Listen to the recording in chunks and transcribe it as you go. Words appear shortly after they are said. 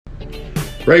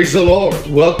Praise the Lord.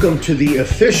 Welcome to the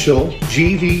official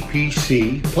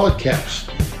GVPC podcast.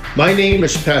 My name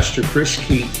is Pastor Kris.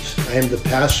 I am the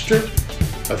pastor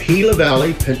of Gila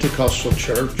Valley Pentecostal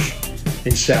Church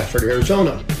in Safford,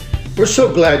 Arizona. We're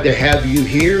so glad to have you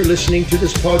here listening to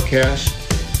this podcast.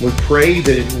 We pray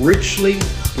that it richly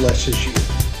blesses you,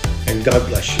 and God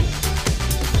bless you.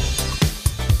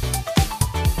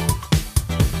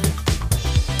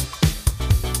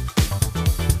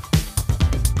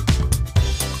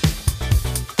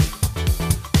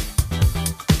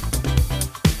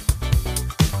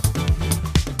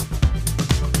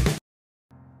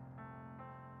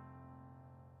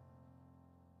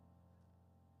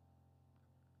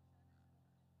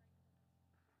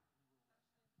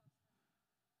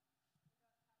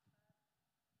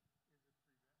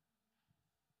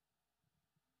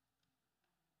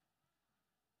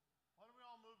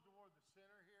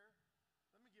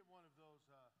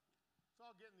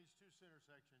 Getting these two center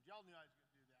sections. Y'all knew I was going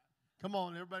to do that. Come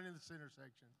on, everybody in the center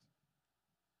sections.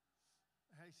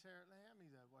 Hey, Sarah, hand me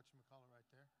the whatchamacallit right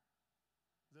there.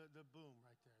 The boom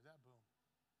right there. That boom.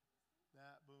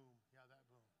 That boom. Yeah, that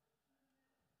boom.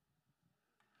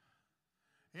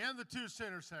 And the two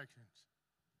center sections.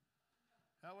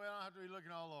 That way I don't have to be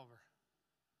looking all over.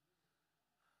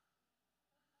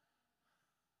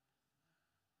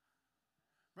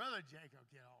 Brother Jacob,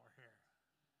 get over here.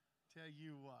 Tell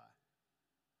you what.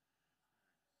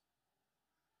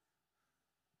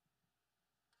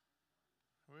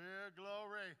 Well,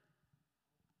 glory.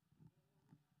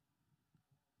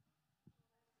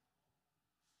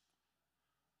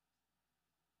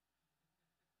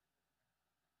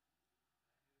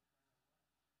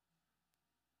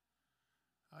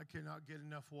 I cannot get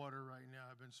enough water right now.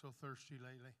 I've been so thirsty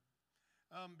lately.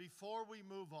 Before we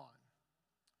move on,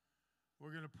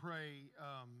 we're going to pray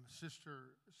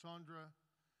Sister Sandra,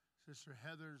 Sister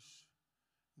Heather's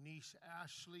niece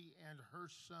Ashley, and her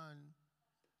son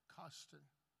Costin.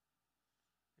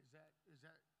 Is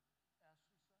that Ashley's son?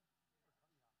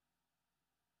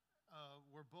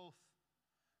 We're both,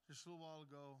 just a little while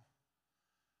ago,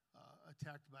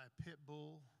 attacked by a pit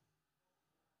bull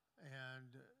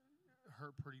and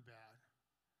hurt pretty bad.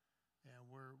 And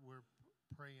we're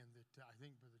praying that, I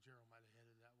think Brother Gerald might have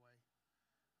headed that way,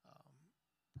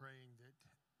 praying that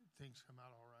things come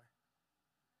out all right.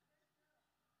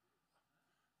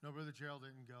 No, Brother Gerald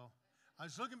didn't go. I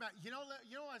was looking back. You know what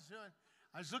I was doing?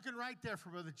 I was looking right there for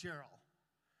Brother Gerald.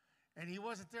 And he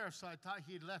wasn't there, so I thought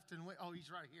he had left and went. Oh, he's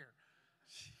right here.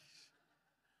 Jeez.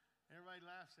 Everybody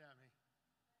laughs at me.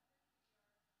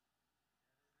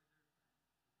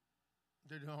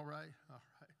 They're doing all right? All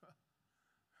right.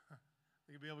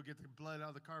 You'll be able to get the blood out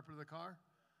of the carpet of the car?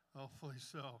 Hopefully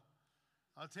so.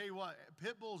 I'll tell you what,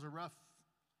 pit bulls are rough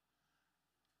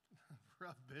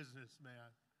business,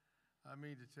 man. I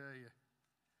mean to tell you.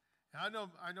 I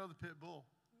know the pit bull.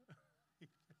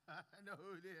 I know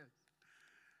who it is.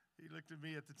 He looked at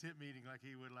me at the tent meeting like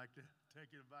he would like to take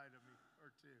a bite of me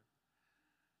or two.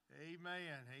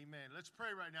 Amen. Amen. Let's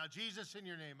pray right now. Jesus, in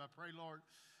your name, I pray, Lord,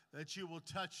 that you will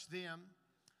touch them,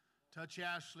 touch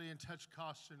Ashley, and touch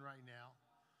Costin right now.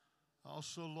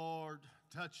 Also, Lord,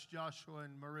 touch Joshua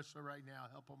and Marissa right now.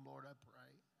 Help them, Lord, I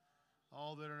pray.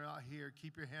 All that are not here,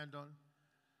 keep your hand on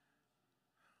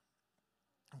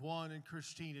Juan and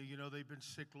Christina. You know they've been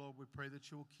sick, Lord. We pray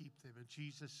that you will keep them. In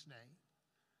Jesus' name.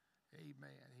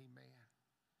 Amen. Amen.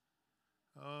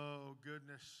 Oh,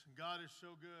 goodness. God is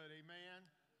so good. Amen.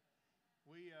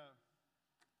 We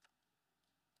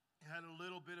had a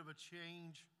little bit of a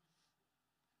change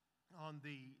on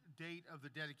the date of the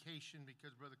dedication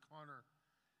because Brother Connor,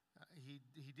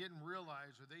 he didn't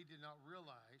realize, or they did not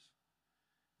realize,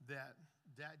 that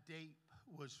date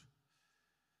was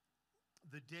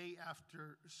the day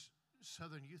after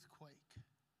Southern Youthquake.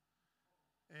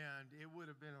 And it would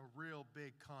have been a real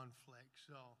big conflict,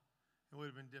 so it would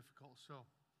have been difficult. So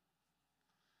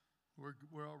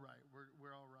we're all right.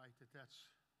 We're all right.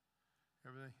 That's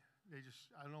everything.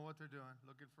 I don't know what they're doing.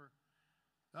 Looking for.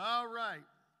 All right,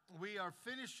 we are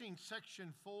finishing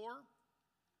section 4.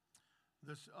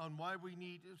 This on why we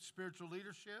need spiritual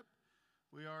leadership.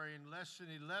 We are in lesson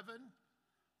 11,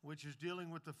 which is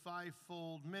dealing with the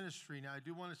fivefold ministry. Now, I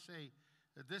do want to say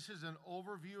that this is an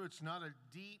overview. It's not a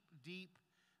deep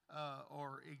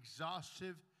or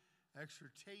exhaustive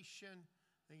exhortation.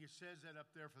 I think it says that up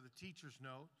there for the teacher's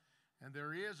note. And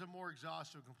there is a more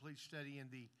exhaustive, complete study in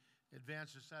the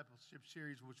Advanced Discipleship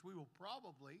series, which we will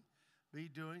probably be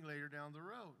doing later down the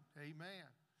road. Amen.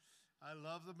 I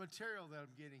love the material that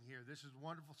I'm getting here. This is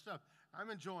wonderful stuff. I'm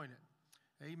enjoying it.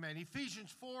 Amen.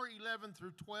 Ephesians 4:11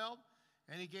 through 12.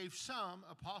 And he gave some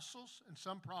apostles and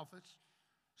some prophets,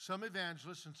 some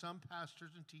evangelists, and some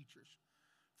pastors and teachers,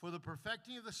 for the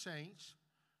perfecting of the saints,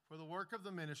 for the work of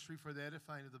the ministry, for the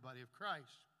edifying of the body of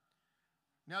Christ.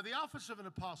 Now, the office of an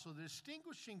apostle, the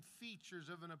distinguishing features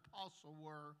of an apostle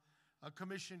were a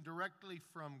commission directly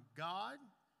from God,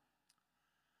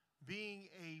 being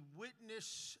a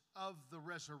witness of the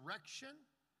resurrection,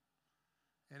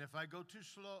 and if I go too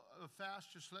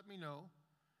fast, just let me know,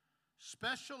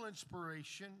 special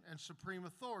inspiration and supreme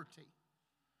authority.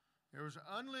 There was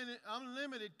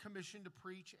unlimited commission to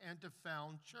preach and to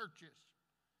found churches.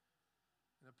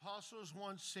 An apostle is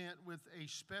one sent with a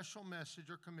special message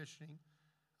or commissioning,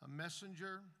 a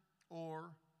messenger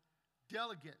or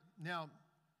delegate. Now,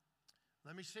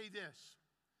 let me say this.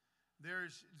 There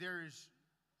is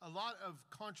a lot of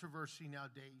controversy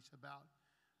nowadays about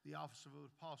the office of an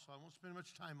apostle. I won't spend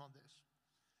much time on this.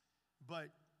 But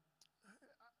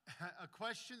a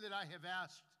question that I have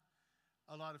asked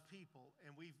a lot of people,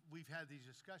 and we've had these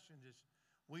discussions, is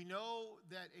we know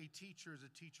that a teacher is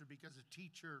a teacher because a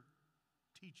teacher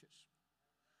teaches.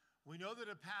 We know that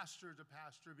a pastor is a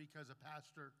pastor because a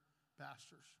pastor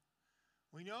pastors.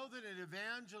 We know that an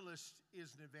evangelist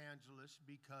is an evangelist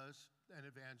because an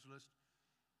evangelist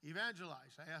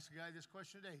evangelized. I asked a guy this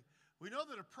question today. We know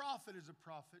that a prophet is a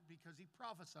prophet because he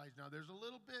prophesies. Now, there's a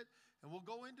little bit, and we'll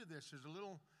go into this, there's a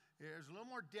little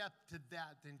more depth to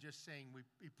that than just saying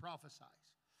he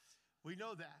prophesies. We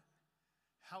know that.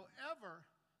 However,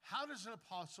 how does an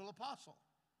apostle apostle?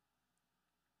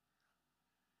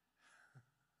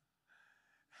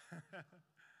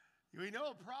 We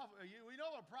know what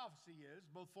prophecy is,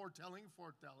 both foretelling and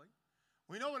foretelling.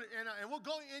 We know what, and we'll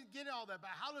go and get all that,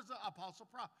 but how does the apostle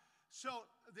prophet? So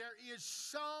there is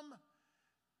some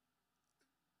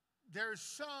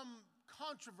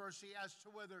controversy as to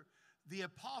whether the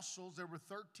apostles, there were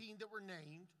 13 that were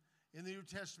named in the New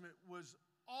Testament, was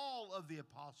all of the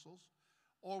apostles,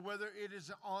 or whether it is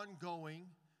an ongoing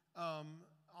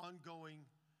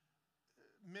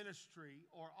ministry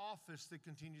or office that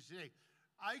continues today.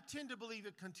 I tend to believe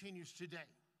it continues today.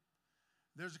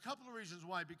 There's a couple of reasons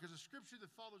why, because the scripture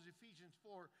that follows Ephesians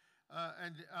 4,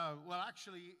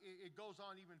 actually, it goes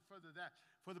on even further than that.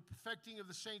 For the perfecting of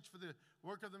the saints, for the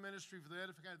work of the ministry, for the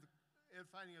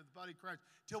edifying of the body of Christ,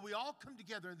 till we all come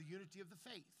together in the unity of the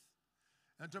faith,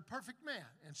 and to perfect man,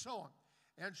 and so on.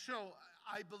 And so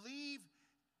I believe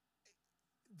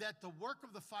that the work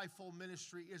of the fivefold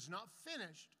ministry is not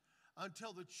finished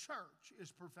until the church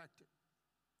is perfected.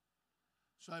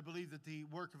 So I believe that the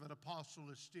work of an apostle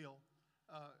is still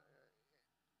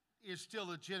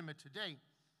legitimate today.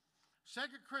 2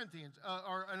 Corinthians,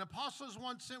 or an apostle is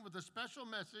one sent with a special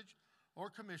message or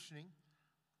commissioning,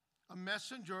 a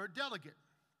messenger or delegate.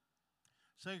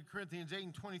 2 Corinthians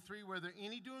 8:23, whether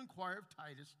any do inquire of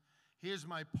Titus, he is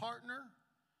my partner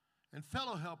and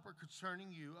fellow helper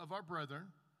concerning you of our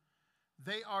brethren.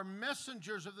 They are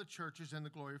messengers of the churches and the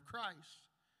glory of Christ.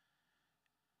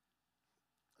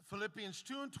 Philippians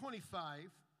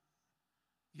 2:25,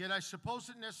 yet I suppose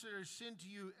it necessary to send to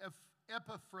you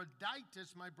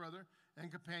Epaphroditus, my brother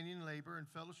and companion in labor and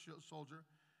fellow soldier,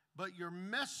 but your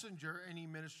messenger, and he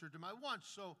ministered to my wants.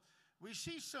 So we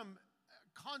see some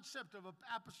concept of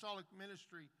apostolic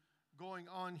ministry going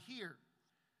on here.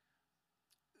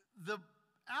 The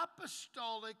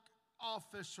apostolic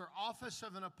office or office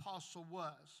of an apostle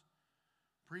was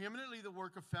preeminently the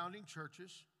work of founding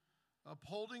churches,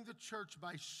 upholding the church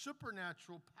by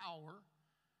supernatural power,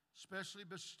 especially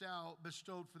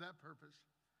bestowed for that purpose.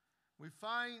 We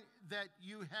find that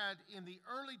you had in the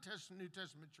early New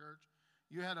Testament church,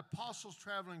 you had apostles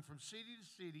traveling from city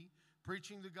to city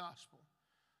preaching the gospel.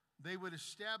 They would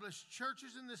establish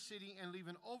churches in the city and leave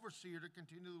an overseer to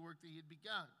continue the work that he had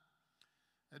begun.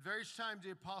 At various times,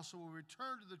 the apostle will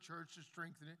return to the church to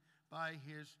strengthen it by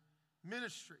his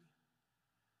ministry.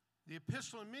 The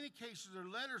epistle, in many cases, are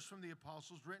letters from the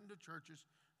apostles written to churches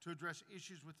to address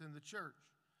issues within the church.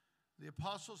 The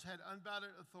apostles had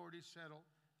unbounded authority to settle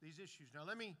these issues. Now,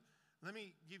 let me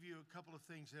give you a couple of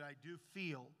things that I do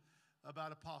feel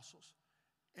about apostles.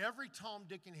 Every Tom,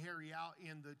 Dick, and Harry out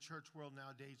in the church world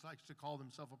nowadays likes to call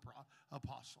themselves an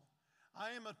apostle.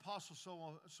 I am an apostle, so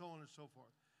on and so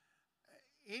forth.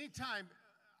 Anytime,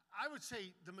 I would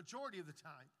say the majority of the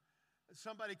time,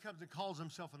 somebody comes and calls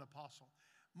himself an apostle,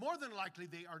 more than likely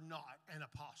they are not an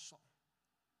apostle.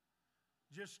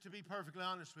 Just to be perfectly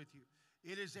honest with you.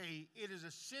 It is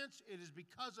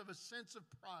because of a sense of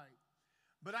pride.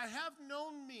 But I have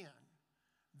known men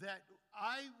that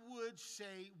I would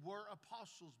say were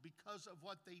apostles because of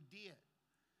what they did.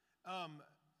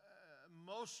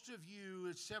 Most of you,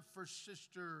 except for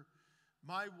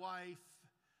my wife,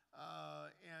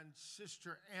 and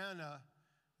Sister Anna,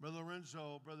 Brother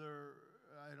Lorenzo,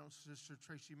 Sister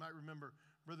Tracy, you might remember,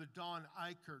 Brother Don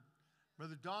Eichert.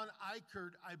 Brother Don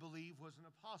Eichert, I believe, was an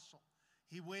apostle.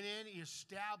 He went in, he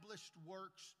established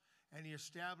works, and he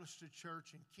established a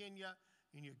church in Kenya,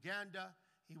 in Uganda.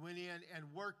 He went in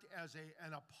and worked as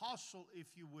an apostle, if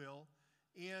you will,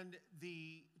 in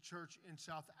the church in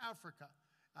South Africa.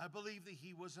 I believe that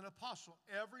he was an apostle.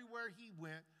 Everywhere he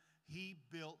went, he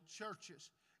built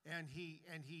churches, and he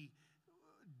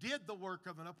did the work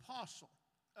of an apostle.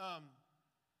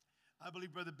 I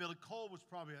believe Brother Billy Cole was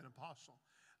probably an apostle.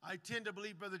 I tend to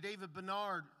believe Brother David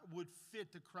Bernard would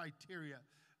fit the criteria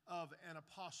of an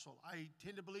apostle. I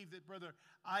tend to believe that Brother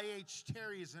I.H.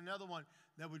 Terry is another one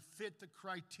that would fit the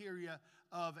criteria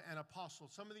of an apostle.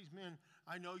 Some of these men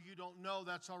I know you don't know.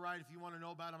 That's all right. If you want to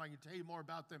know about them, I can tell you more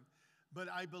about them. But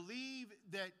I believe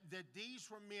that these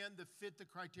were men that fit the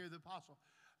criteria of the apostle.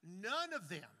 None of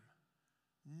them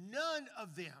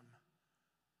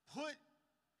put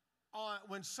on,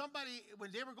 when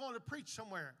they were going to preach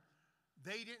somewhere,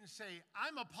 they didn't say,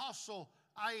 I'm Apostle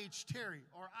I.H. Terry,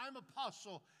 or I'm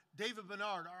Apostle David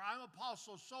Bernard, or I'm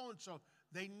Apostle so-and-so.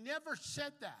 They never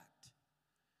said that.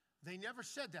 They never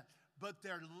said that. But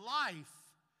their life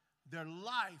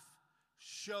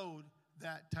showed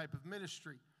that type of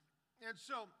ministry. And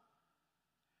so,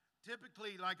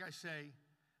 typically, like I say,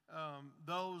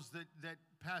 those that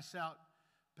pass out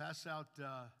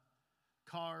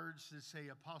cards that say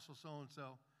Apostle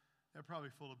so-and-so, they're probably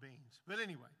full of beans. But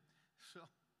anyway, so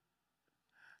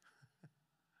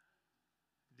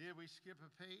did we skip a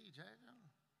page? I don't know.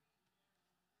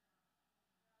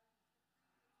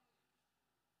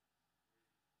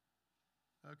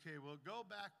 Okay, we'll go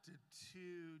back to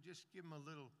 2. Just give them a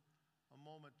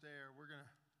moment there. We're going to.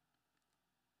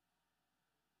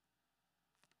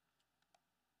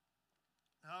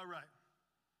 All right.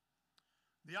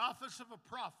 The office of a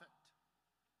prophet.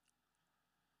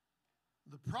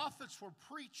 The prophets were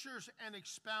preachers and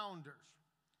expounders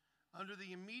under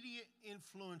the immediate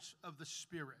influence of the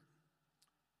Spirit.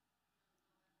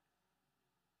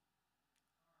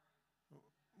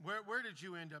 Where did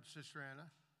you end up, Sister Anna?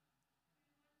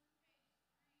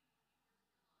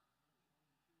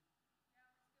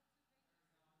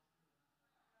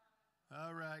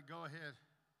 All right, go ahead.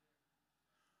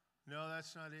 No,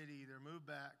 that's not it either. Move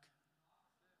back.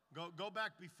 Go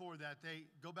back before that.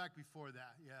 Go back before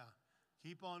that. Yeah.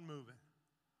 Keep on moving.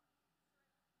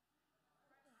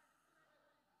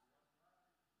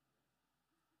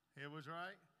 It was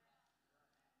right?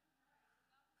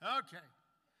 Okay.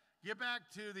 Get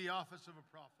back to the office of a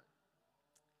prophet.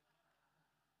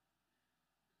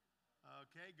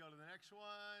 Okay, go to the next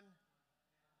one.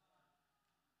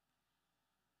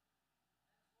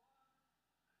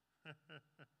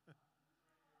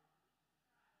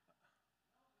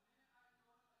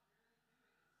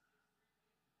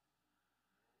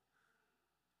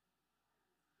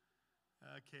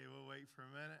 Okay, we'll wait for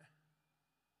a minute.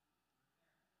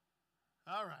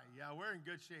 All right, yeah, we're in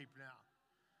good shape now.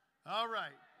 All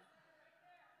right.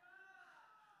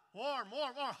 Warm,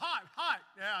 hot.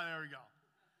 Yeah, there we go.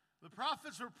 The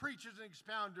prophets were preachers and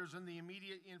expounders in the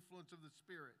immediate influence of the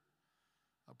Spirit.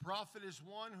 A prophet is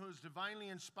one who is divinely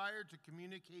inspired to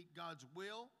communicate God's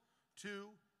will to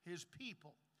his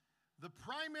people. The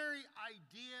primary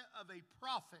idea of a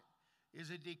prophet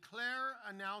is a declarer,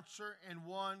 announcer, and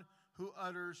one who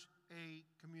utters a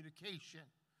communication.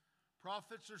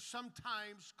 Prophets are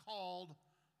sometimes called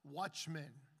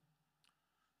watchmen.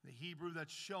 The Hebrew,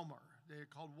 that's shomer. They're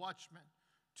called watchmen.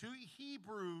 2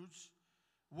 Hebrews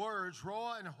words,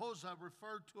 Roa and Hosea,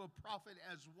 refer to a prophet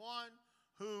as one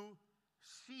who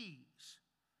sees.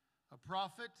 A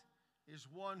prophet is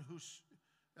one who's,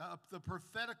 the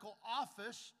prophetical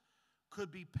office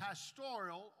could be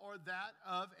pastoral or that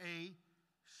of a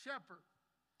shepherd.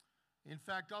 In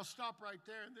fact, I'll stop right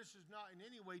there, and this is not in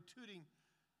any way tooting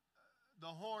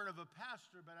the horn of a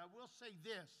pastor, but I will say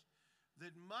this,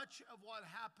 that much of what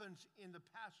happens in the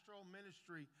pastoral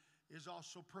ministry is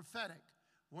also prophetic.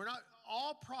 We're not,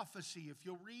 all prophecy, if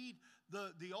you'll read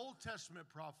the Old Testament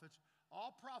prophets,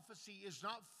 all prophecy is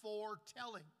not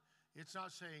foretelling. It's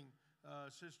not saying,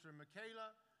 Sister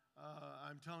Michaela,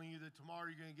 I'm telling you that tomorrow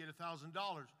you're going to get $1,000.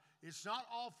 It's not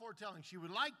all foretelling. She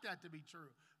would like that to be true,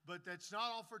 but that's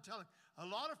not all foretelling. A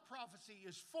lot of prophecy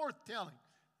is foretelling.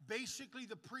 Basically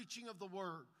the preaching of the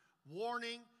word,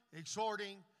 warning,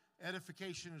 exhorting,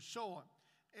 edification, and so on.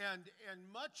 And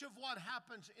much of what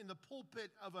happens in the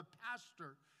pulpit of a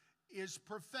pastor is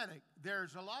prophetic.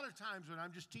 There's a lot of times when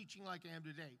I'm just teaching like I am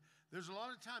today. There's a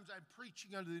lot of times I'm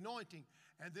preaching under the anointing.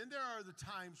 And then there are the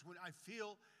times when I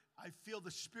feel the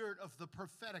spirit of the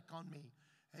prophetic on me.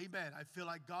 Amen. I feel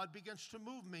like God begins to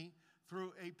move me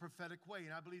through a prophetic way.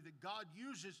 And I believe that God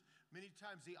uses many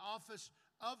times the office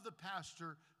of the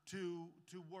pastor to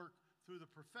work through the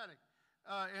prophetic.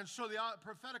 And so the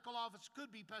prophetical office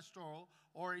could be pastoral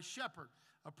or a shepherd.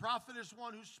 A prophet is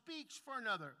one who speaks for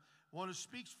another, one who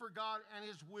speaks for God and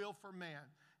his will for man.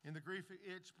 In the Greek,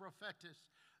 it's prophetis.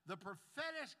 The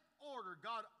prophetic order,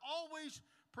 God always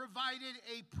provided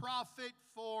a prophet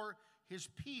for his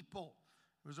people.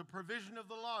 It was a provision of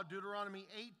the law, Deuteronomy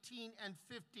 18 and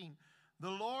 15. The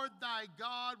Lord thy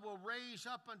God will raise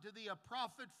up unto thee a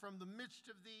prophet from the midst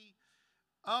of thee,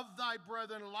 of thy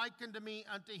brethren, like unto me,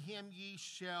 unto him ye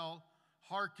shall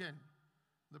hearken.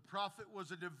 The prophet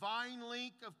was a divine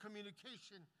link of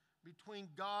communication between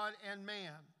God and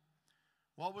man.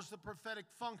 What was the prophetic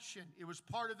function? It was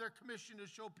part of their commission to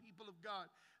show people of God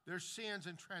their sins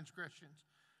and transgressions.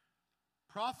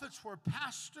 Prophets were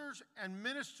pastors and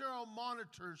ministerial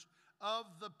monitors of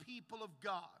the people of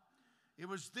God. It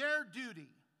was their duty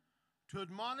to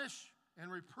admonish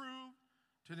and reprove,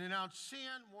 to denounce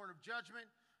sin, warn of judgment,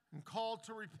 and call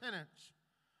to repentance.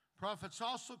 Prophets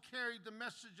also carried the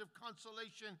message of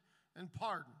consolation and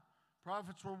pardon.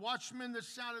 Prophets were watchmen that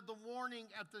sounded the warning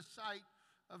at the sight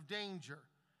of danger.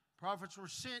 Prophets were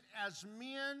sent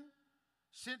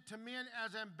to men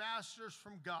as ambassadors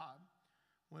from God.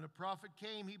 When a prophet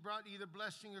came, he brought either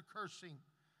blessing or cursing.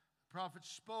 The prophet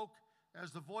spoke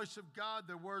as the voice of God.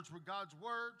 Their words were God's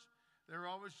words. They were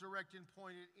always direct and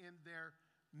pointed in their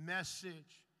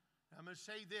message. Now, I'm going to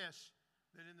say this,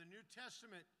 that in the New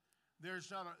Testament,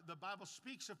 the Bible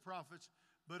speaks of prophets,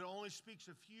 but it only speaks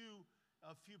a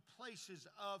few places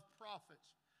of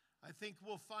prophets. I think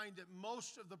we'll find that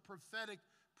most of the prophetic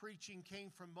preaching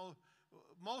came from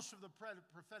most of the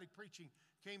prophetic preaching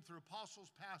came through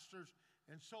apostles, pastors,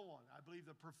 and so on. I believe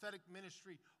the prophetic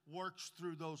ministry works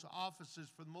through those offices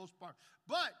for the most part.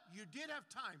 But you did have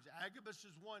times, Agabus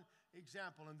is one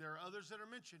example, and there are others that are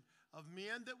mentioned, of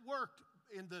men that worked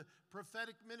in the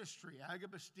prophetic ministry.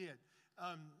 Agabus did.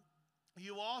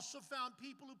 You also found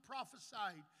people who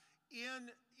prophesied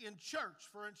in church.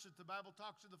 For instance, the Bible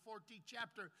talks in the 14th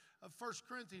chapter of 1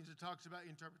 Corinthians. It talks about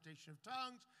interpretation of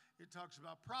tongues. It talks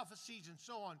about prophecies and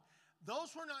so on.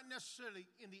 Those were not necessarily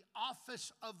in the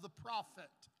office of the prophet.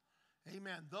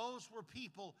 Amen. Those were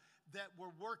people that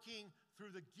were working through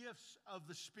the gifts of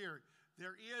the Spirit.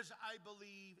 There is, I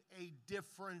believe, a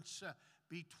difference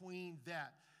between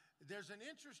that. There's an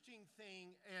interesting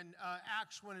thing in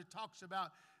Acts when it talks about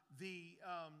the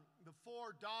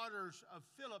four daughters of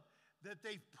Philip that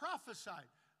they prophesied.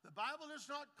 The Bible does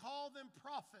not call them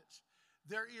prophets.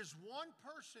 There is one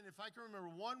person, if I can remember,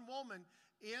 one woman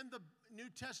in the New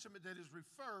Testament that is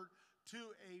referred to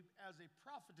as a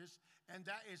prophetess, and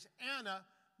that is Anna,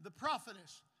 the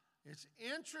prophetess. It's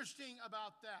interesting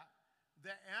about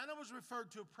that Anna was referred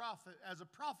to as a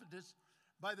prophetess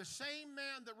by the same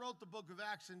man that wrote the book of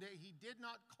Acts, and that he did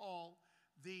not call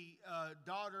the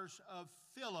daughters of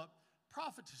Philip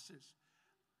prophetesses.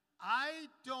 I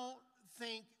don't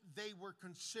think they were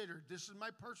considered, this is my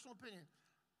personal opinion,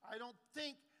 I don't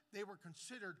think they were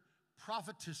considered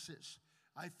prophetesses.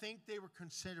 I think they were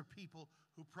considered people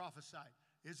who prophesied.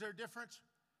 Is there a difference?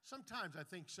 Sometimes I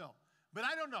think so. But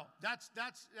I don't know. That's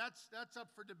up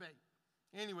for debate.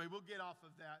 Anyway, we'll get off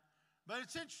of that. But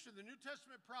it's interesting. The New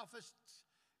Testament prophets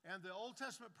and the Old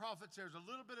Testament prophets, there's a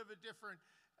little bit of a different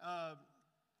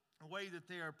way that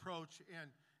they are approached.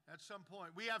 And at some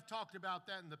point, we have talked about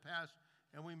that in the past,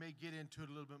 and we may get into it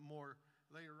a little bit more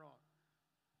later on.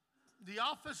 The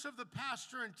office of the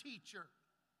pastor and teacher,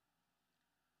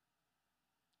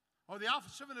 or the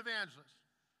office of an evangelist.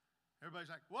 Everybody's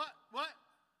like, what?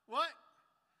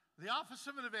 The office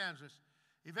of an evangelist.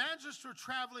 Evangelists are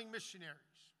traveling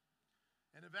missionaries.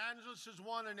 An evangelist is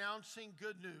one announcing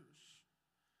good news.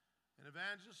 An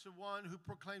evangelist is one who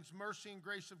proclaims mercy and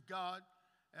grace of God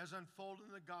as unfolded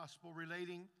in the gospel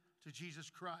relating to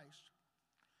Jesus Christ.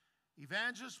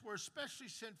 Evangelists were especially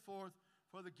sent forth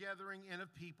for the gathering in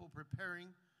of people, preparing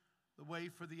the way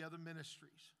for the other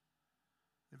ministries.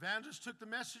 Evangelists took the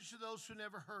message to those who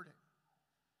never heard it.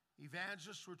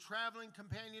 Evangelists were traveling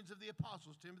companions of the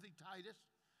apostles, Timothy, Titus.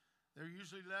 They're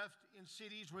usually left in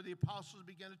cities where the apostles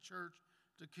began a church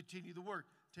to continue the work.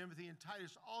 Timothy and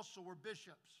Titus also were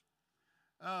bishops.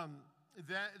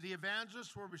 The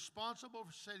evangelists were responsible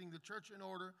for setting the church in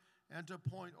order and to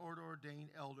appoint or to ordain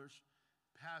elders,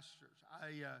 pastors.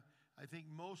 I think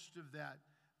most of that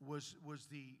was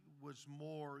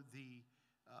more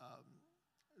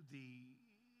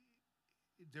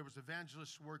there was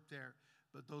evangelists work there,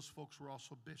 but those folks were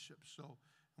also bishops. So, and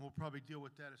we'll probably deal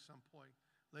with that at some point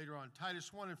later on.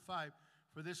 Titus 1 and 5,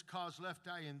 for this cause left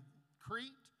I in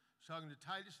Crete. He's talking to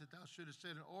Titus, that thou shouldest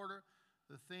set in order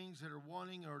the things that are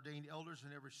wanting, and ordained elders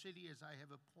in every city as I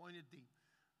have appointed thee.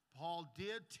 Paul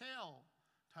did tell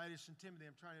Titus and Timothy,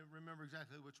 I'm trying to remember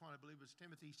exactly which one, I believe it was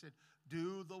Timothy, he said,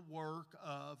 do the work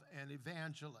of an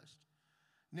evangelist.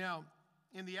 Now,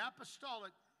 in the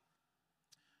apostolic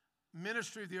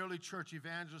ministry of the early church,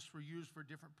 evangelists were used for a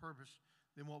different purpose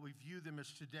than what we view them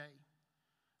as today.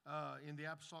 In the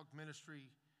apostolic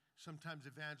ministry, sometimes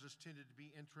evangelists tended to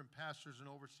be interim pastors and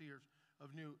overseers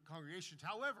of new congregations.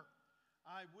 However,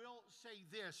 I will say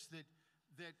this,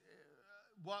 that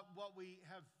what we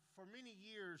have for many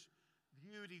years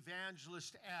viewed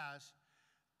evangelist as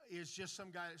is just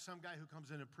some guy who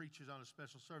comes in and preaches on a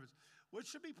special service.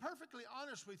 Which, to be perfectly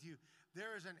honest with you,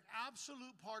 there is an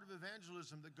absolute part of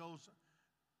evangelism that goes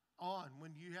on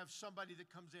when you have somebody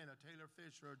that comes in, a Taylor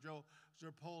Fisher or Joe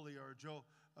Zerpoli or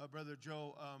Brother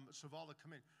Joe Savala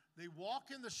come in. They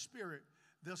walk in the Spirit.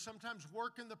 They'll sometimes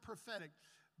work in the prophetic,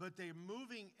 but they're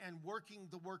moving and working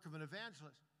the work of an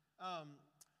evangelist.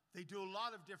 They do a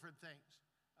lot of different things.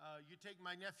 You take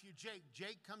my nephew Jake.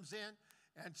 Jake comes in,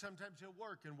 and sometimes he'll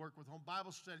work with home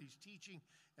Bible studies, teaching,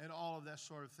 and all of that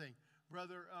sort of thing.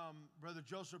 Brother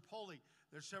Joseph Poley,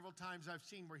 there's several times I've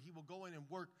seen where he will go in and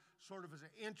work sort of as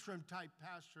an interim type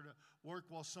pastor to work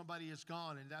while somebody is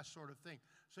gone and that sort of thing.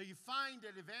 So you find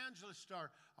that evangelists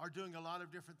are doing a lot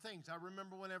of different things. I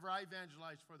remember whenever I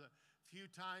evangelized for the few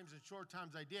times and short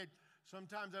times I did,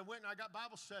 sometimes I went and I got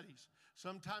Bible studies.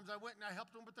 Sometimes I went and I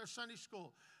helped them with their Sunday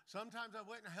school. Sometimes I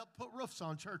went and I helped put roofs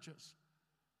on churches.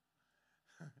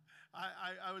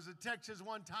 I was in Texas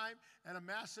one time, and a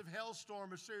massive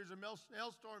hailstorm, a series of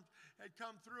hailstorms had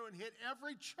come through and hit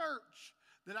every church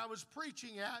that I was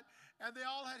preaching at, and they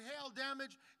all had hail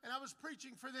damage, and I was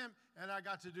preaching for them, and I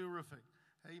got to do roofing.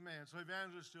 Amen. So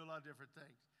evangelists do a lot of different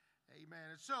things. Amen.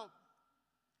 And so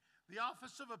the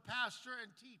office of a pastor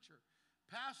and teacher,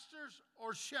 pastors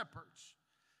or shepherds.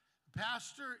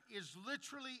 Pastor is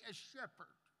literally a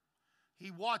shepherd.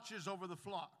 He watches over the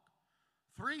flock.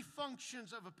 Three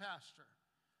functions of a pastor: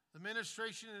 the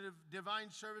ministration of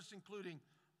divine service, including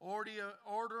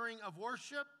ordering of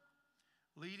worship,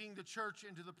 leading the church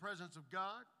into the presence of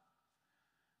God,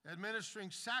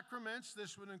 administering sacraments,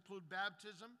 this would include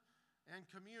baptism and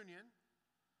communion,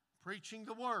 preaching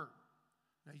the word.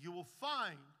 Now you will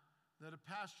find that a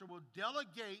pastor will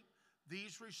delegate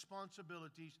these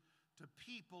responsibilities to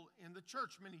people in the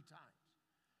church many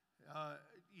times.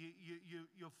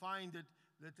 You'll find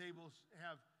that they will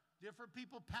have different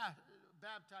people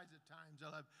baptize at times.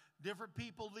 They'll have different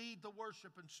people lead the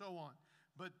worship and so on.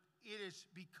 But it is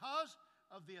because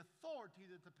of the authority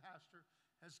that the pastor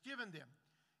has given them.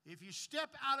 If you step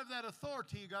out of that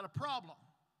authority, you got a problem.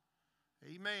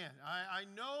 Amen. I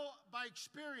know by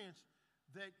experience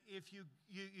that if you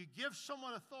give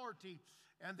someone authority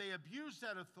and they abuse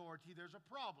that authority, there's a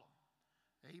problem.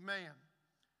 Amen.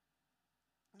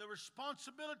 The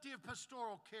responsibility of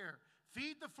pastoral care: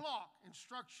 feed the flock,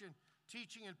 instruction,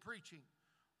 teaching, and preaching,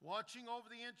 watching over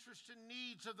the interests and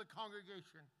needs of the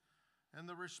congregation, and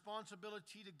the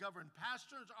responsibility to govern.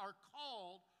 Pastors are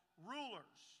called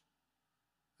rulers.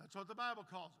 That's what the Bible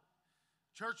calls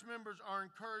it. Church members are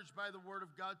encouraged by the word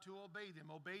of God to obey them.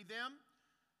 Obey them,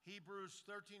 Hebrews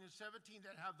 13 and 17,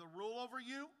 that have the rule over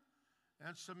you,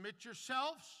 and submit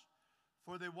yourselves,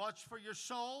 for they watch for your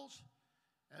souls,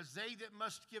 as they that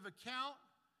must give account,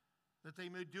 that they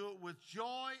may do it with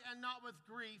joy and not with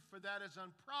grief, for that is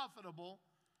unprofitable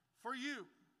for you.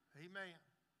 Amen.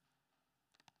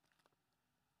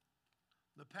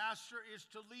 The pastor is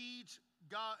to lead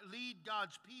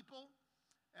God's people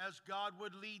as God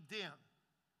would lead them.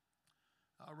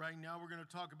 Right now we're going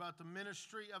to talk about the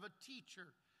ministry of a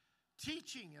teacher.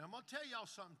 Teaching, and I'm going to tell y'all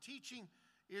something. Teaching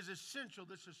is essential.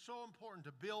 This is so important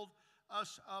to build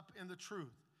us up in the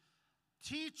truth.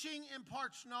 Teaching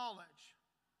imparts knowledge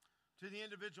to the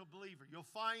individual believer. You'll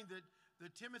find that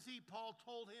Timothy, Paul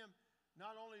told him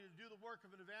not only to do the work of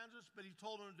an evangelist, but he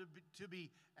told him to be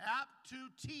apt to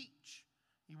teach.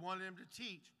 He wanted him to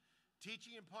teach.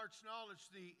 Teaching imparts knowledge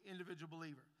to the individual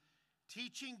believer.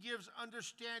 Teaching gives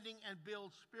understanding and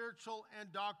builds spiritual and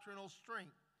doctrinal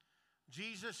strength.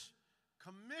 Jesus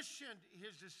commissioned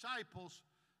his disciples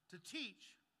to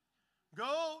teach.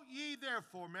 Go ye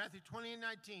therefore, Matthew 20 and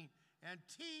 19, and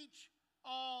teach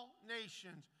all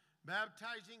nations,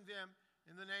 baptizing them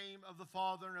in the name of the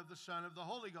Father and of the Son and of the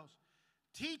Holy Ghost.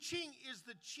 Teaching is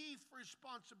the chief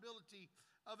responsibility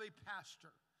of a pastor.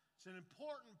 It's an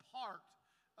important part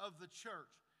of the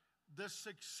church. The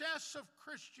success of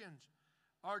Christians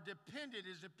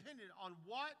is dependent on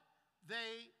what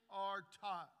they are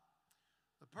taught.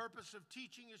 The purpose of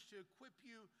teaching is to equip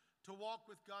you to walk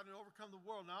with God and overcome the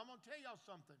world. Now, I'm going to tell y'all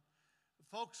something.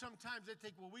 Folks, sometimes they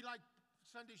think, well, we like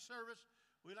Sunday service.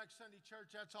 We like Sunday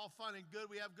church. That's all fun and good.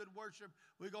 We have good worship.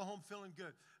 We go home feeling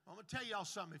good. I'm going to tell y'all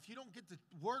something. If you don't get the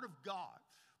Word of God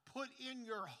put in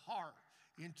your heart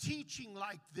in teaching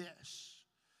like this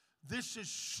is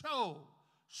so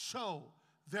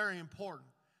very important.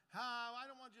 I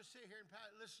don't want to just sit here and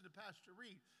listen to Pastor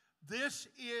Reed. This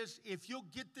is, if you'll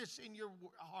get this in your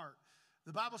heart,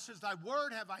 the Bible says, thy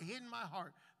word have I hid in my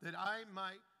heart that I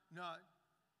might not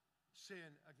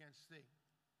sin against thee.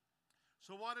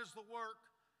 So what is the work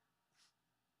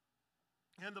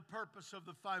and the purpose of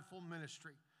the fivefold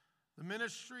ministry? The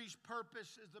ministry's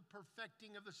purpose is the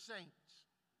perfecting of the saints.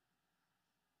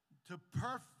 To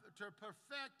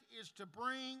perfect is to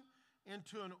bring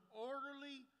into an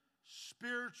orderly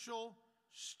spiritual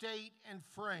state and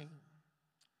frame,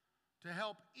 to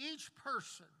help each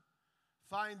person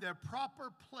find their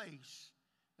proper place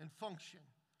and function.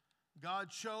 God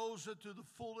chose it through the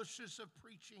foolishness of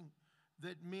preaching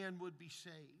that men would be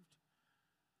saved.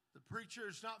 The preacher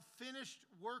is not finished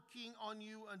working on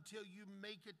you until you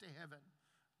make it to heaven.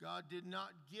 God did not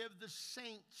give the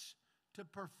saints to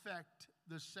perfect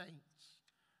the saints.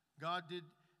 God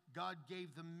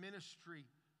gave the ministry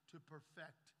to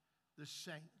perfect the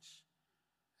saints.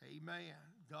 Amen.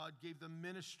 God gave the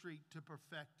ministry to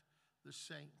perfect the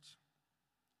saints.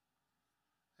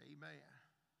 Amen.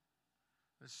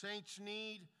 The saints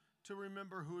need to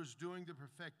remember who is doing the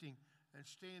perfecting and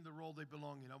stay in the role they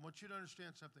belong in. I want you to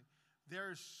understand something. There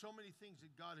are so many things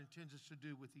that God intends us to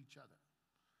do with each other.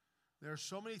 There are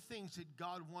so many things that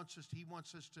God wants us to, He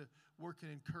wants us to work in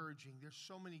encouraging. There's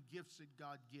so many gifts that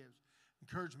God gives.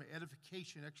 Encouragement,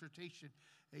 edification, exhortation,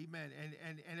 amen,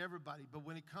 and everybody. But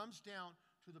when it comes down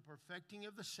to the perfecting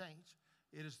of the saints,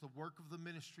 it is the work of the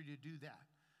ministry to do that.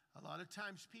 A lot of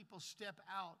times people step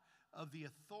out of the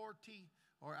authority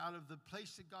or out of the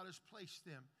place that God has placed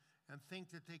them and think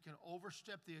that they can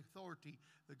overstep the authority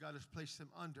that God has placed them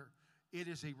under. It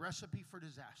is a recipe for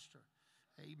disaster.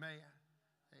 Amen.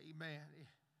 Amen.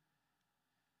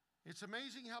 It's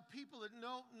amazing how people that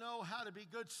don't know how to be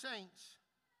good saints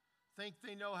think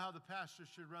they know how the pastor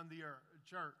should run the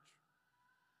church.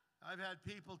 I've had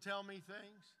people tell me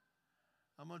things.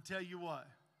 I'm going to tell you what.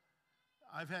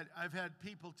 I've had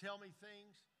people tell me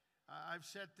things. I've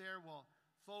sat there, well,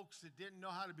 folks that didn't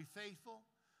know how to be faithful,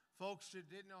 folks that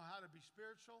didn't know how to be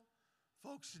spiritual,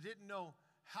 folks that didn't know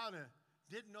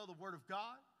the Word of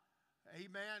God,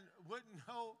 amen, wouldn't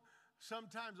know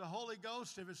sometimes the Holy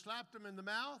Ghost, if it slapped them in the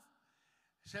mouth,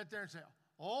 sat there and say,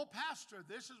 oh, pastor,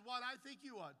 this is what I think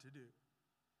you ought to do.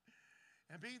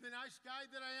 And being the nice guy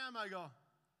that I am, I go,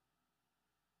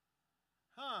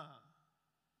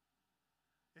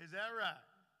 is that right?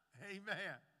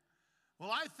 Amen. Well,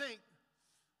 I think,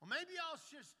 well, maybe I'll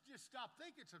just stop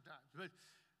thinking sometimes.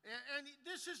 And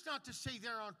this is not to say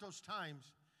there aren't those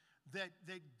times that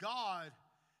God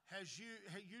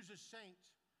uses saints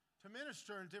to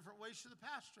minister in different ways to the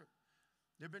pastor.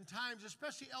 There have been times,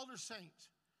 especially elder saints,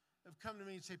 have come to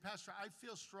me and say, Pastor, I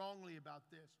feel strongly about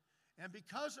this. And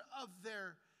because of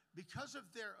their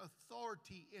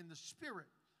authority in the Spirit,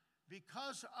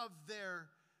 because of their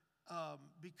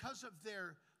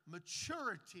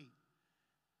maturity,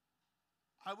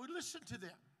 I would listen to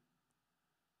them.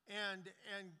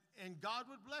 And God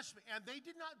would bless me. And they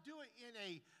did not do it in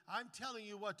a, I'm telling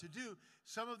you what to do.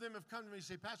 Some of them have come to me and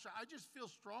say, Pastor, I just feel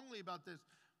strongly about this.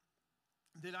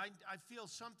 That I feel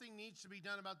something needs to be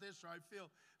done about this, or I feel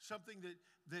something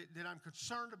that I'm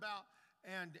concerned about,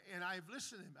 and I've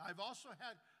listened to them. I've also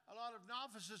had a lot of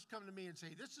novices come to me and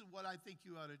say, this is what I think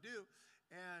you ought to do,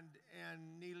 and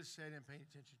needless to say, I didn't pay any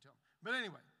attention to them. But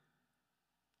anyway,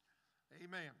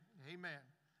 amen, amen.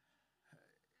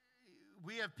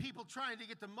 We have people trying to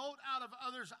get the mote out of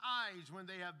others' eyes when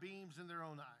they have beams in their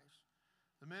own eyes.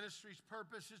 The ministry's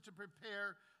purpose is to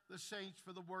prepare the saints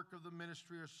for the work of the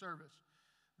ministry or service.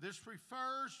 This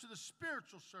refers to the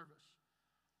spiritual service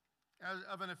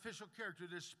of an official character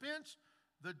to dispense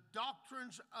the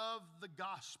doctrines of the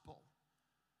gospel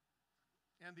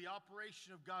and the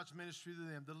operation of God's ministry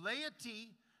to them. The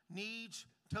laity needs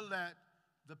to let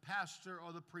the pastor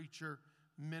or the preacher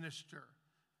minister.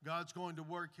 God's going to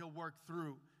work, He'll work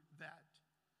through that.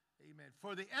 Amen.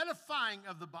 For the edifying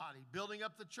of the body, building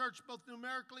up the church both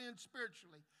numerically and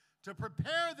spiritually, to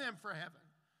prepare them for heaven.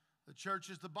 The church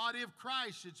is the body of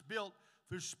Christ. It's built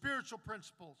through spiritual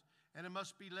principles, and it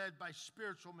must be led by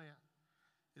spiritual men.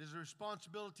 It is the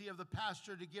responsibility of the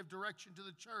pastor to give direction to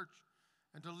the church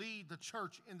and to lead the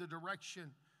church in the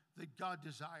direction that God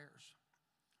desires.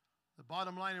 The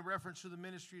bottom line in reference to the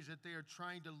ministry is that they are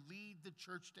trying to lead the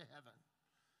church to heaven.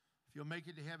 If you'll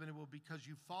make it to heaven, it will be because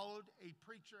you followed a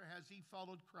preacher as he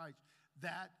followed Christ.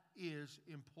 That is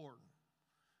important.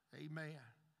 Amen.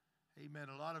 Amen.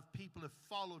 A lot of people have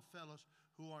followed fellows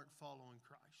who aren't following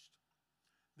Christ,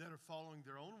 that are following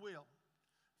their own will,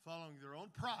 following their own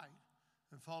pride,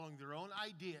 and following their own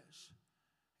ideas.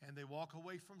 And they walk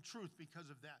away from truth because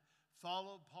of that.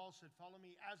 Paul said, follow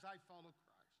me as I follow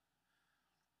Christ.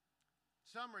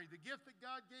 Summary, the gift that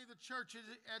God gave the church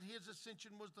at his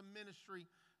ascension was the ministry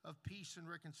of peace and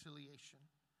reconciliation.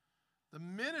 The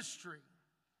ministry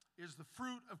is the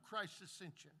fruit of Christ's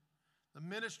ascension. The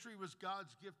ministry was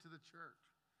God's gift to the church.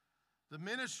 The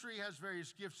ministry has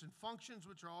various gifts and functions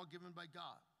which are all given by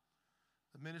God.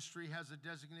 The ministry has a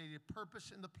designated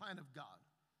purpose in the plan of God.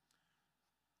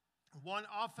 One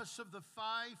office of the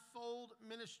fivefold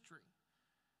ministry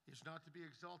is not to be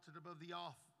exalted above the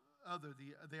other.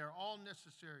 They are all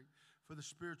necessary for the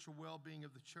spiritual well-being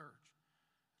of the church.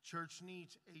 The church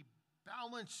needs a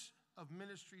balance of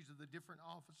ministries of the different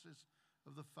offices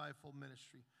of the fivefold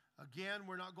ministry. Again,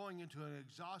 we're not going into an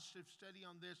exhaustive study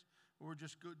on this, but we're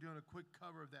just doing a quick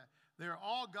cover of that. They are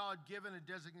all God-given and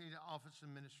designated offices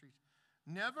and ministries.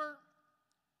 Never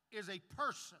is a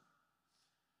person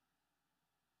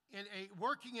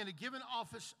working in a given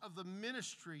office of the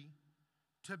ministry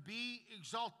to be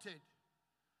exalted.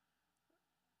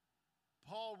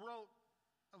 Paul wrote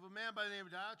of a man by the name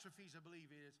of Diotrephes, I believe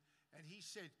it is, and he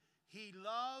said, he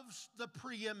loves the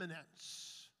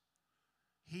preeminence.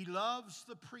 He loves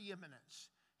the preeminence.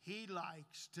 He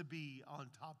likes to be on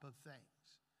top of things.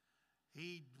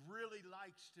 He really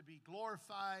likes to be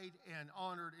glorified and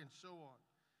honored and so on.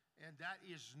 And that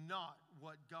is not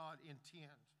what God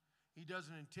intends. He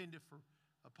doesn't intend it for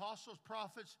apostles,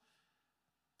 prophets,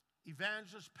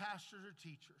 evangelists, pastors, or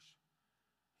teachers.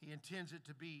 He intends it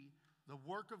to be the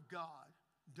work of God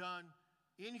done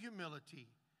in humility.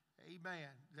 Amen.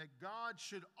 That God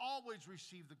should always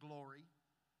receive the glory.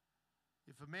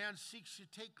 If a man seeks to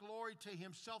take glory to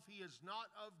himself, he is not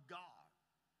of God.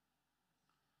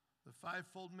 The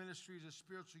fivefold ministry is a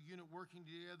spiritual unit working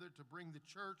together to bring the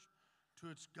church to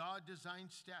its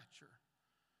God-designed stature.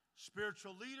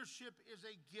 Spiritual leadership is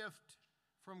a gift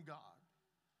from God.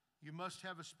 You must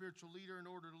have a spiritual leader in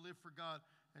order to live for God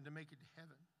and to make it to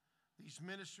heaven. These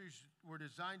ministries were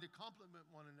designed to complement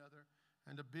one another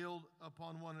and to build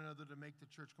upon one another to make the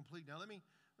church complete. Now, let me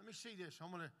say this. I'm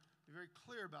going to be very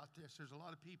clear about this. There's a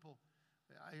lot of people,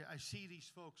 I see these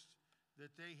folks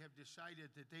that they have decided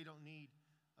that they don't need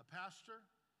a pastor.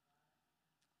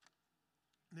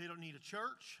 They don't need a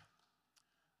church.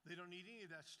 They don't need any of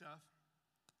that stuff.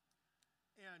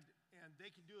 And they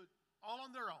can do it all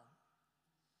on their own.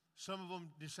 Some of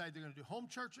them decide they're going to do home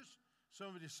churches. Some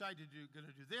of them decide they're going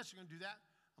to do this, they're going to do that.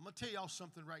 I'm going to tell y'all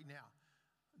something right now.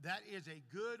 That is a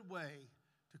good way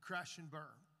to crash and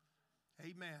burn.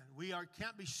 Amen. We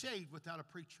can't be saved without a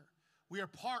preacher. We are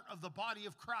part of the body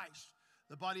of Christ.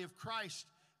 The body of Christ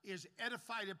is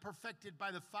edified and perfected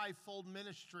by the fivefold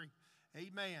ministry.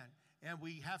 Amen. And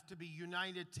we have to be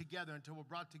united together until we're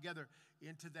brought together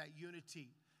into that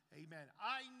unity. Amen.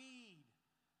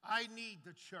 I need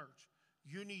the church.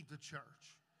 You need the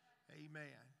church. Amen.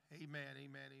 Amen.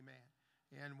 Amen. Amen.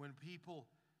 And when people,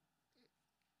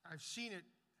 I've seen it.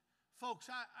 Folks,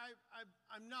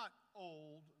 I'm not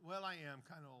old. Well, I am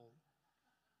kind of old.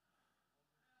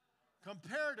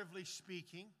 Comparatively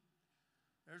speaking,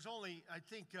 there's only, I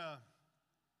think, 3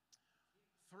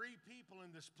 people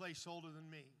in this place older than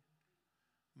me.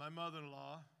 My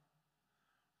mother-in-law,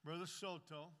 Brother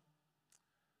Soto,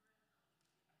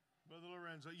 Brother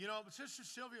Lorenzo. You know, Sister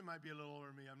Sylvia might be a little older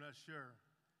than me. I'm not sure.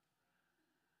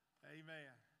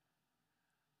 Amen.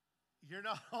 You're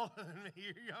not older than me.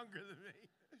 You're younger than me.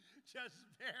 Just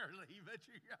barely, but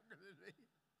you're younger than me.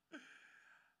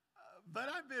 But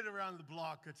I've been around the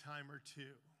block a time or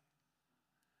two.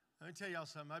 Let me tell y'all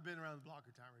something. I've been around the block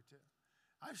a time or two.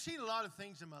 I've seen a lot of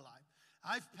things in my life.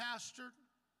 I've pastored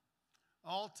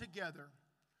altogether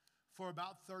for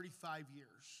about 35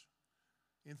 years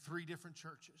in 3 different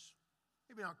churches.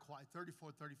 Maybe not quite,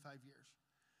 34, 35 years.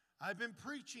 I've been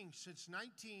preaching since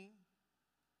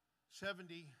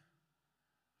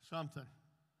 1970-something.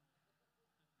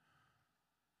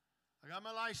 I got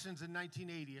my license in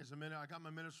 1980. I got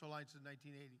my ministerial license in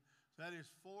 1980. So that is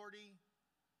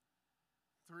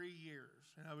 43 years.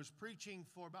 And I was preaching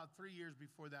for about 3 years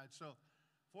before that. So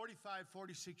 45,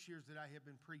 46 years that I have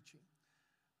been preaching.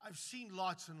 I've seen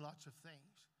lots and lots of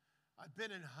things. I've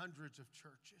been in hundreds of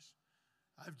churches.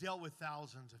 I've dealt with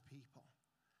thousands of people.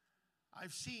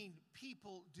 I've seen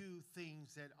people do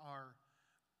things that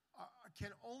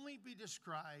can only be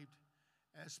described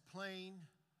as plain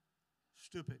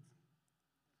stupid.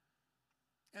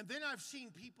 And then I've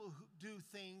seen people who do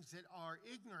things that are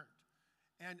ignorant,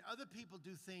 and other people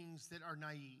do things that are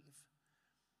naive.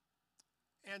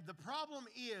 And the problem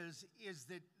is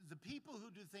that the people who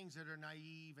do things that are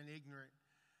naive and ignorant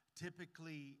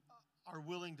typically are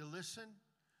willing to listen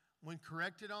when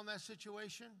corrected on that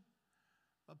situation.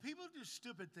 But people who do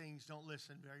stupid things don't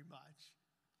listen very much.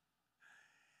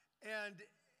 And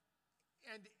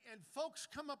folks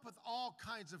come up with all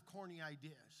kinds of corny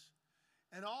ideas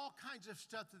and all kinds of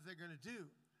stuff that they're going to do.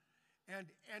 And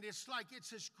it's like it's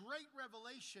this great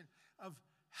revelation of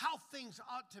how things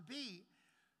ought to be.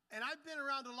 And I've been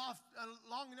around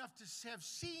long enough to have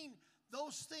seen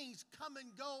those things come and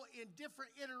go in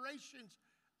different iterations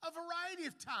a variety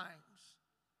of times.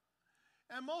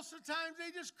 And most of the times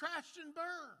they just crashed and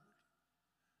burned.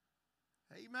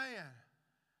 Amen.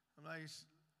 I'm like,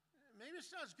 maybe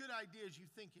it's not as good an idea as you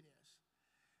think it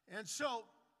is. And so,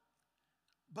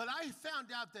 but I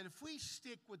found out that if we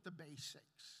stick with the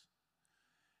basics,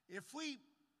 if we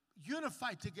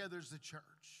unify together as the church,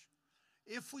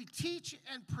 if we teach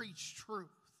and preach truth,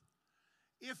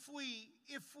 if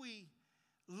we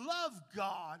love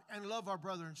God and love our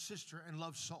brother and sister and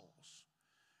love souls,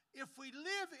 if we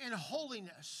live in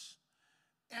holiness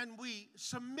and we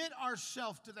submit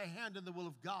ourselves to the hand and the will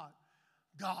of God,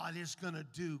 God is going to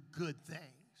do good things.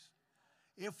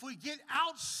 If we get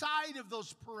outside of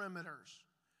those perimeters,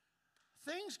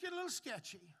 things get a little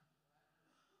sketchy.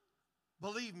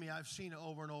 Believe me, I've seen it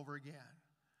over and over again.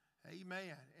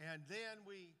 Amen. And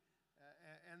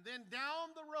then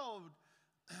down the road,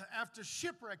 after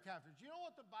shipwreck happens, you know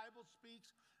what the Bible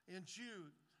speaks in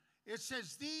Jude? It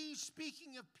says, these,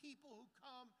 speaking of people who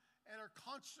come and are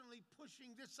constantly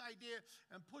pushing this idea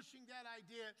and pushing that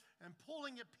idea and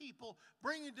pulling at people,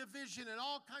 bringing division and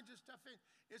all kinds of stuff in.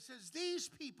 It says, these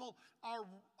people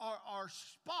are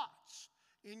spots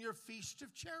in your feast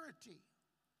of charity.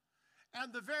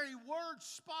 And the very word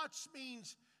spots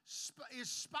is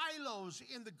spilos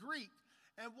in the Greek.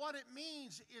 And what it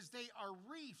means is they are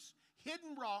reefs,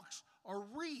 hidden rocks or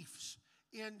reefs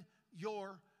in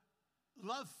your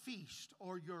love feast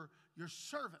or your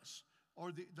service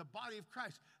or the body of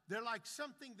Christ. They're like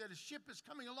something that a ship is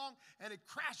coming along and it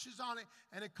crashes on it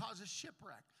and it causes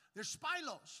shipwreck. They're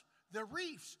spilos. They're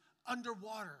reefs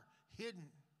underwater, hidden.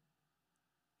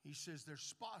 He says they're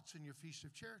spots in your feast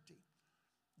of charity.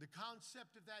 The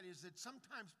concept of that is that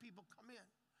sometimes people come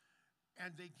in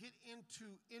and they get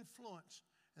into influence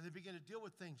and they begin to deal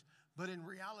with things. But in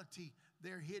reality,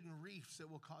 they're hidden reefs that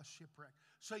will cause shipwreck.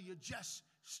 So you just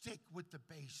stick with the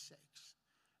basics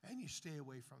and you stay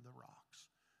away from the rocks.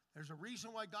 There's a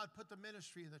reason why God put the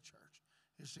ministry in the church,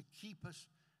 is to keep us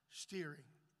steering.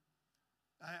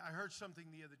 I heard something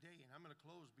the other day, and I'm going to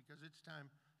close because it's time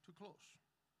to close.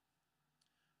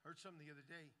 Heard something the other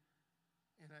day,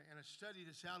 and I studied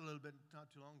this out a little bit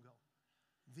not too long ago.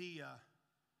 The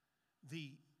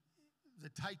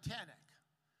Titanic.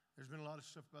 There's been a lot of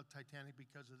stuff about Titanic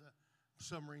because of the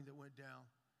submarine that went down.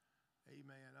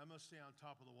 Amen. I must stay on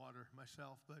top of the water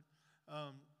myself, but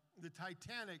the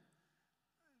Titanic,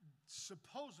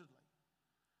 supposedly,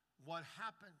 what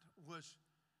happened was,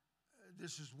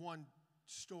 this is one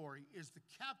story, is the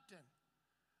captain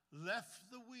left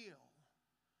the wheel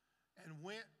and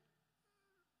went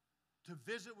to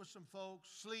visit with some folks,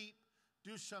 sleep,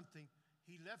 do something.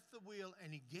 He left the wheel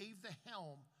and he gave the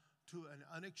helm to an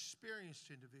unexperienced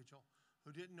individual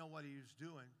who didn't know what he was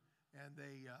doing. And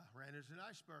they ran as an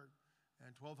iceberg.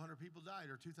 And 1,200 people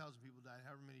died, or 2,000 people died,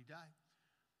 however many died.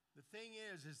 The thing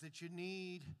is that you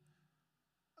need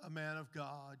a man of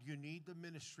God. You need the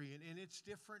ministry. And in its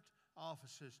different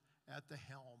offices at the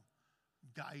helm,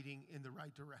 guiding in the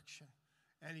right direction.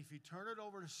 And if you turn it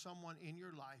over to someone in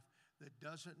your life that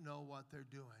doesn't know what they're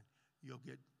doing, you'll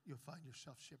find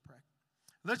yourself shipwrecked.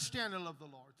 Let's stand and love the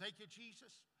Lord. Thank you,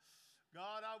 Jesus.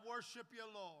 God, I worship you,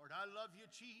 Lord. I love you,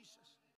 Jesus.